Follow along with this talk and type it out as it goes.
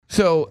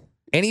So,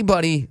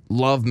 anybody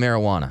love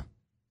marijuana?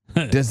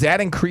 Does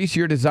that increase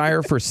your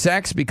desire for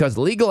sex? Because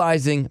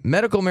legalizing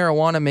medical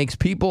marijuana makes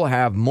people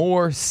have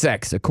more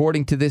sex,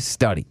 according to this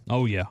study.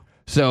 Oh, yeah.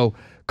 So,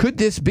 could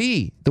this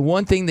be the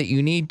one thing that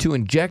you need to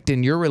inject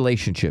in your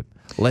relationship?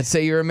 Let's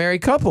say you're a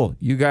married couple.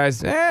 You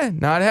guys,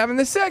 not having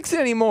the sex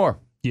anymore.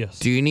 Yes.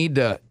 Do you need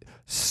to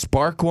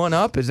spark one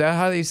up? Is that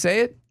how they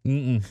say it?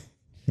 Mm-mm.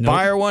 Nope.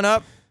 Fire one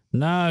up?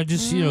 Nah,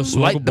 just, smoke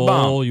Light a the bowl.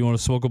 bomb. You want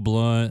to smoke a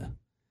blunt.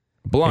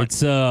 Blunt. It's,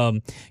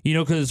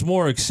 because it's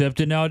more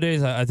accepted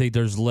nowadays. I think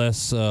there's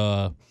less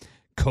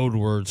code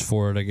words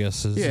for it, I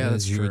guess,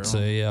 as you would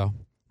say. Yeah.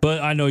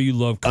 But I know you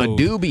love code.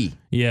 A doobie.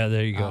 Yeah,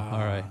 there you go. All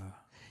right.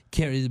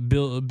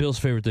 Bill's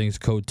favorite thing is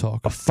code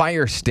talk. A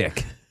fire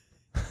stick.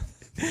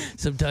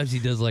 Sometimes he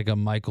does like a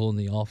Michael in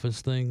the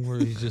Office thing where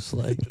he's just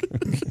like,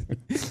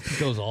 he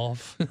goes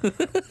off.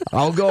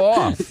 I'll go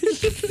off.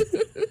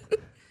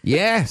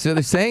 Yeah, so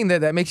they're saying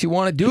that makes you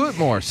want to do it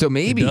more. So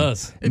maybe, It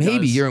does.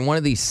 You're in one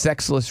of these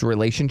sexless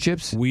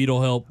relationships. Weed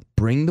will help.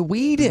 Bring the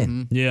weed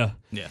in. Yeah.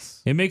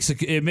 Yes. It makes a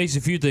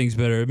few things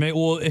better.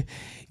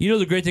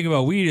 The great thing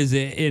about weed is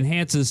it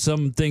enhances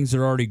some things that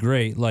are already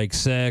great, like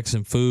sex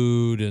and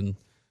food and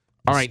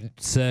All right.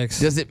 sex.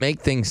 Does it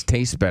make things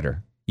taste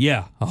better?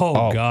 Yeah.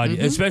 Oh. God.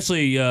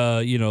 Especially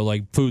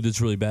like food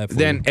that's really bad for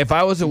Then you. if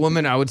I was a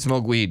woman, I would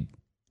smoke weed.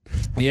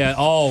 Yeah.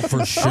 Oh,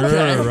 for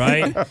sure.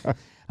 Right.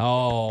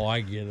 Oh,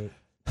 I get it.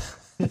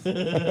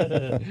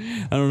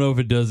 I don't know if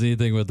it does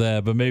anything with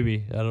that, but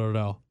maybe. I don't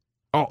know.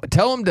 Oh,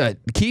 tell him to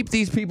keep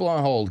these people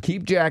on hold.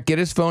 Keep Jack. Get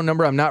his phone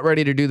number. I'm not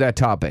ready to do that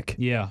topic.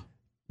 Yeah.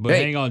 But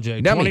Hey, hang on,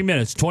 Jay. dummy. 20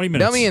 minutes. 20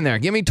 minutes. Dummy in there.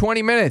 Give me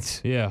 20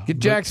 minutes. Yeah. Get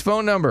Jack's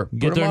phone number.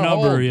 Get Put him their on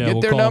number, hold. yeah, Get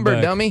we'll their call 'em number,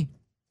 back. dummy.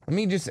 Let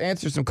me just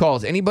answer some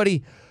calls.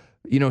 Anybody,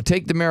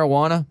 take the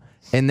marijuana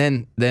and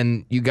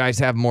then you guys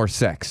have more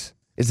sex.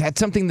 Is that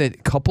something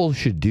that couples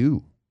should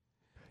do?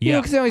 Yeah.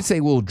 Because they always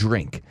say, well,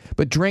 drink.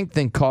 But drink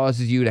then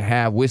causes you to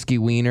have whiskey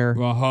wiener.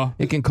 Uh-huh.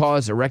 It can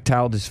cause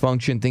erectile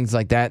dysfunction, things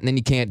like that. And then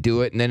you can't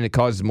do it. And then it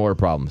causes more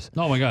problems.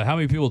 Oh, my God. How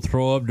many people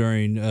throw up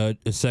during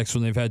sex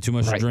when they've had too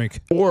much to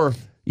drink? Or,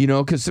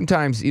 because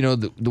sometimes,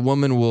 the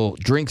woman will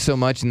drink so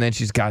much and then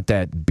she's got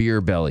that beer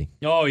belly.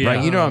 Oh, yeah.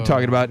 Right? You know what I'm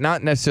talking about.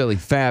 Not necessarily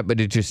fat, but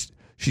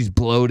she's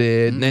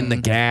bloated. And then the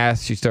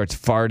gas, she starts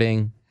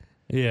farting.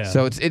 Yeah.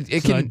 So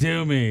it can like,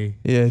 do me.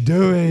 Yeah,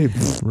 do it.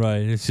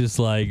 Right. It's just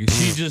like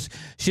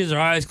she has her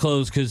eyes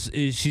closed because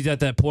she's at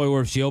that point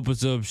where if she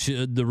opens up,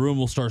 the room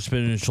will start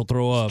spinning and she'll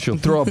throw up. She'll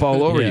throw up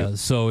all over Yeah. you.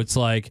 So it's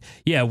like,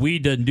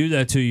 weed doesn't do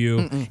that to you.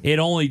 Mm-mm. It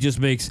only just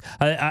makes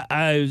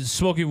I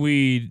smoking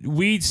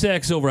weed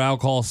sex over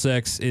alcohol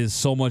sex is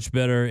so much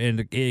better,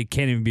 and it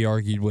can't even be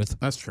argued with.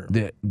 That's true.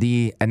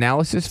 The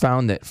analysis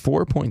found that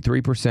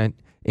 4.3%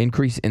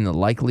 increase in the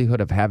likelihood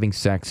of having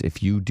sex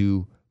if you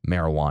do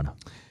marijuana.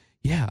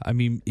 Yeah, I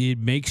mean, it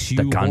makes you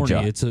The horny.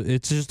 ganja.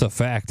 It's just a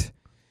fact.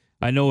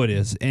 I know it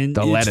is. And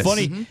The it's lettuce.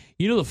 funny.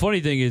 Mm-hmm. The funny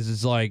thing is,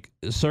 it's like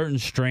certain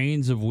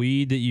strains of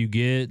weed that you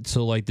get,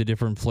 so like the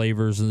different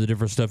flavors and the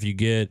different stuff you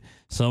get,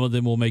 some of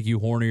them will make you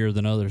hornier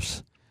than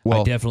others.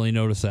 Well, I definitely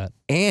noticed that.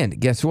 And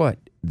guess what?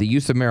 The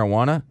use of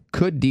marijuana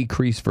could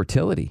decrease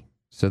fertility.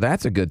 So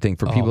that's a good thing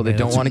for people that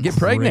don't want to get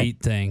pregnant. Great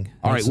thing.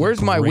 All right, That's a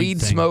where's my great weed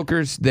thing.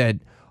 smokers that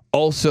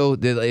also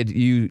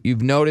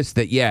you've noticed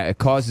that it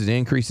causes an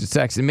increase in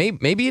sex, and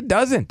maybe it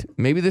doesn't.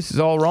 Maybe this is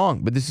all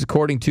wrong, but this is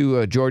according to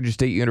a Georgia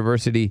State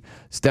University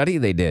study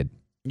they did.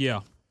 Yeah.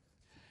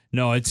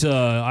 No, it's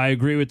I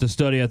agree with the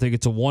study. I think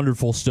it's a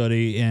wonderful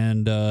study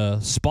and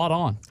spot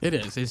on. It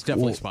is. It's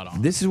definitely spot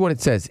on. This is what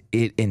it says: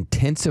 it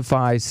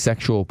intensifies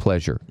sexual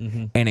pleasure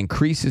and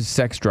increases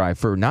sex drive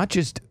for not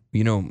just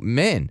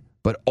men,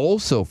 but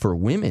also for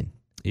women.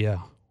 Yeah.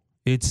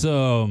 It's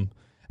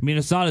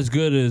it's not as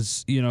good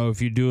as,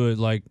 if you do it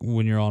like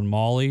when you're on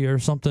Molly or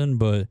something,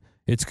 but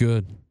it's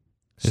good.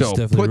 So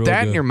It's put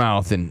that in good. your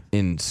mouth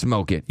and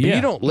smoke it. But Yeah.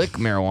 you don't lick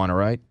marijuana,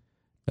 right?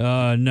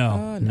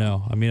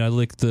 No. I mean, I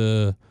licked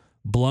the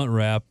blunt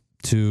wrap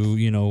to,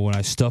 when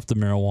I stuffed the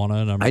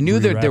marijuana. And I knew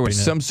that there was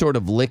rewrapping it. some sort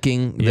of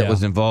licking that Yeah.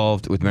 was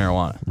involved with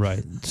marijuana.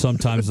 Right.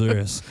 Sometimes there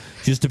is.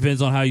 Just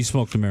depends on how you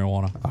smoke the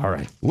marijuana. All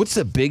right. What's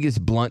the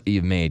biggest blunt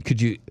you've made?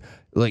 Could you,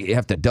 you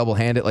have to double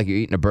hand it like you're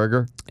eating a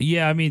burger?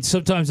 Yeah, I mean,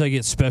 sometimes I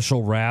get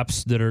special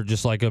wraps that are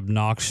just like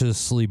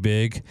obnoxiously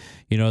big.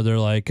 They're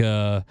like,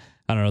 I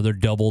don't know, they're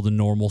double the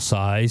normal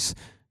size.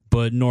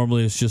 But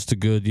normally it's just a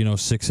good,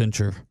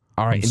 6-incher.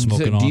 All right. I'm And so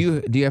smoking do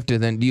on. you have to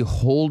then, do you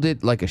hold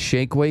it like a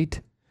shake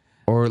weight?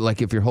 Or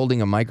like if you're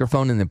holding a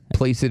microphone and then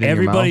place it in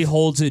Everybody your mouth?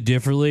 holds it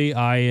differently.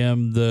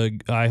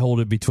 I hold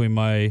it between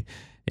my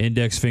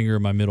index finger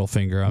and my middle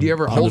finger. Do you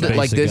ever I'm hold the it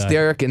like basic this, guy.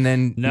 Derek, and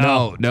then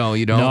no,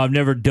 you don't? No, I've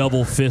never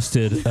double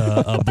fisted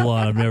a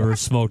blunt. I've never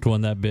smoked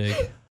one that big.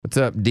 What's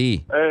up,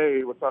 D?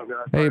 Hey, what's up,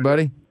 guys? Hey,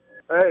 buddy.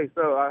 Hey,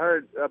 so I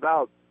heard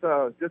about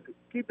just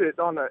keep it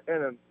on the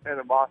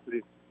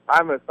animosity.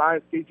 I'm a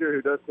science teacher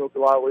who does smoke a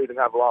lot of weed and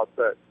have a lot of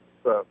sex.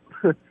 So,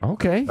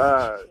 Okay.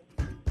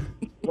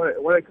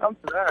 when it comes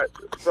to that,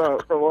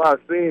 from what I've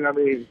seen, I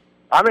mean,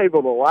 I'm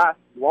able to last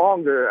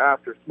longer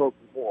after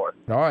smoking more.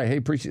 All right, hey,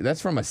 appreciate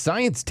that's from a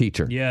science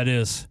teacher. Yeah, it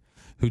is.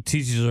 Who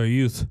teaches our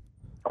youth.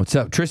 What's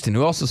up, Tristan?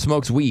 Who also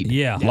smokes weed?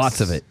 Yeah.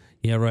 Lots of it.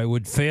 Yeah, right.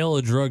 Would fail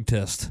a drug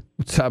test.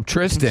 What's up,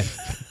 Tristan?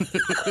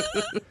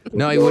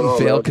 No, he wouldn't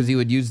fail because he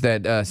would use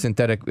that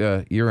synthetic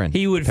urine.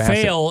 He would Pass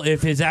it. fail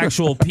if his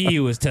actual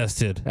pee was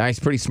tested. Nah, he's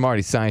pretty smart.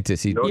 He's a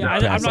scientist. He'd Yeah,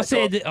 pass I'm not it.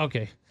 saying that.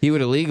 Okay. He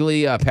would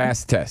illegally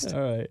pass the test. All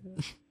right.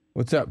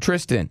 What's up,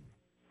 Tristan?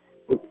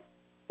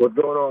 What's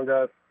going on,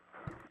 guys?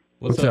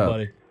 What's up? up,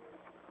 buddy?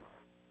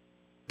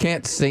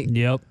 Can't say.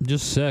 Yep,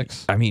 just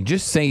sex. I mean,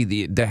 just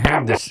say to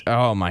have this.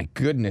 Oh my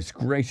goodness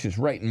gracious!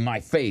 Right in my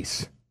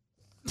face.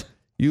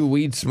 You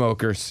weed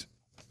smokers.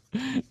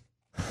 I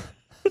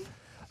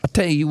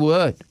tell you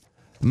what,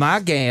 my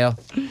gal,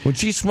 when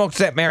she smokes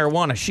that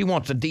marijuana, she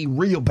wants a D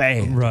real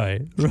bad.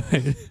 Right.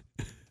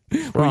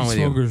 Wrong with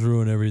you? Smokers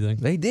ruin everything.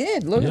 They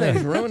did. Look at that.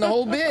 He's ruined the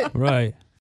whole bit. Right.